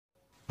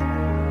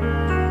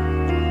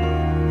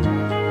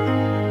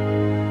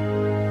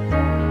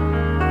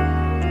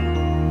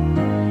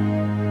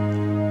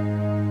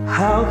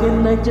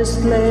can I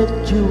just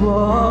let you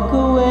walk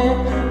away?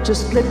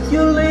 Just let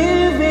you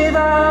leave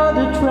without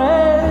a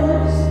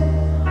trace.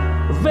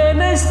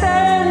 When I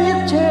stand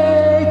here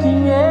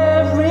taking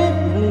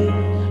everything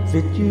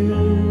with you.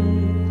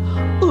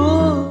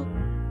 Ooh.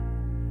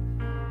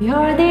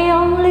 You're the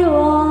only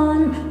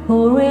one who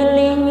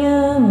really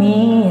knew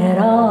me at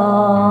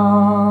all.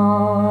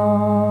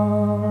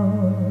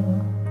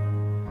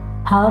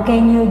 How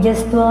can you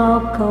just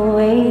walk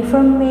away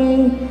from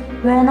me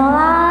when all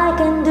I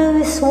can do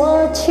is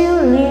watch you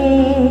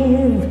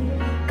leave?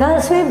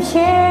 'Cause we've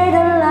shared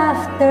the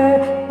laughter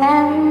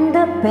and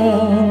the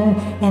pain,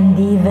 and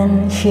even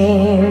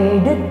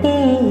shared the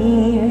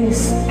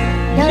tears.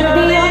 You're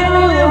the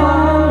only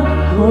one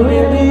who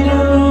really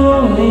knew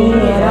me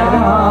at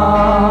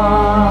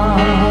all.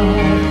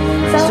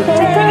 So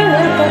take a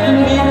look at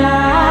me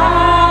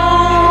now.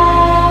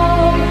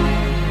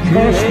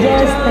 There's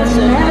just an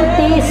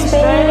empty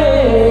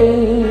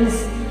space,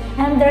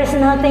 and there's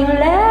nothing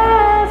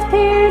left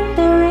here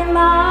to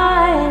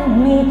remind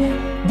me.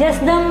 Just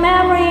the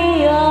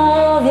memory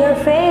of your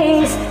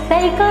face.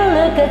 Take a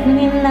look at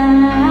me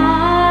now.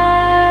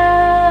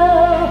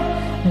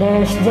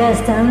 There's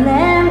just an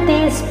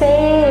empty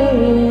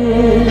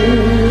space.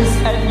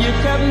 And you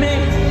got me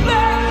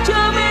back to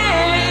me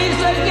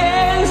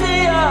against the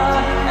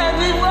odds.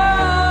 Every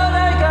word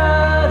I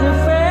gotta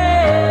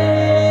face.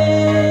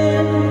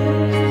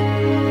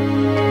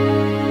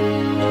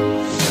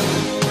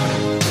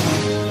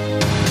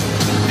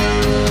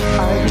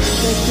 I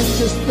expected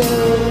just to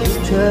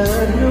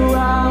turn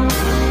around.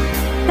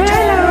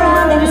 Turn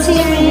around and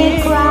see me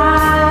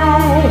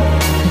cry.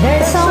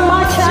 There's so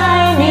much I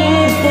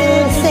need to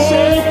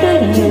say to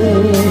you.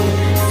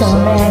 So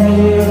many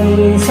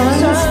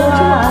reasons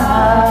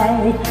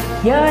why.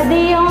 You're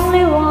the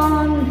only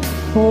one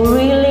who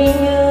really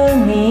knew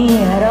me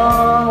at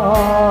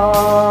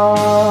all.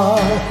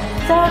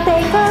 So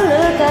take a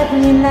look at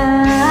me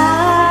now.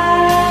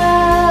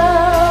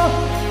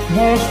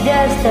 There's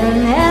just an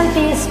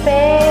empty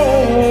space.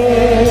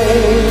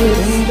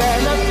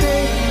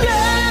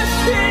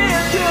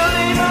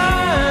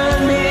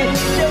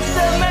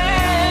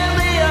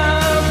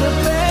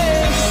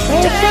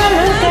 Take a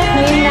look at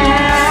me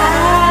now.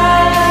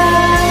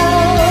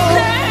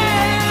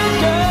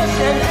 Just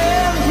an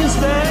empty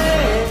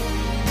space.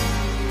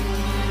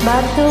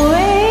 But to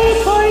wait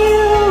for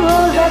you,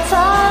 that's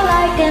all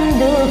I can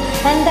do,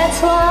 and that's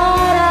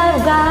what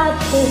I've got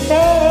to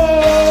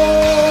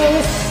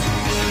face.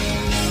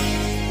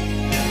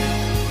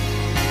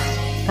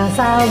 'Cause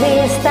I'll be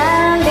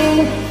standing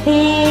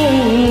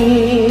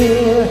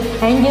here,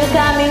 and you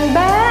coming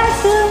back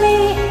to me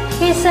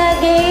is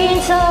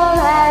against all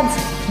odds.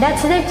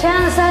 That's the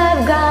chance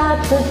I've got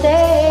to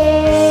take.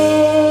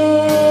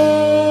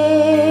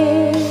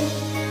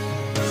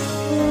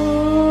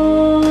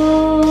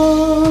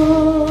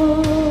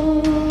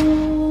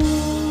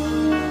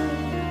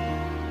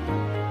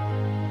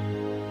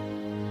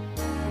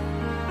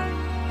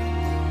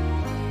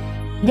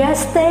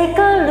 Just take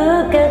a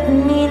look at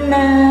me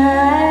now.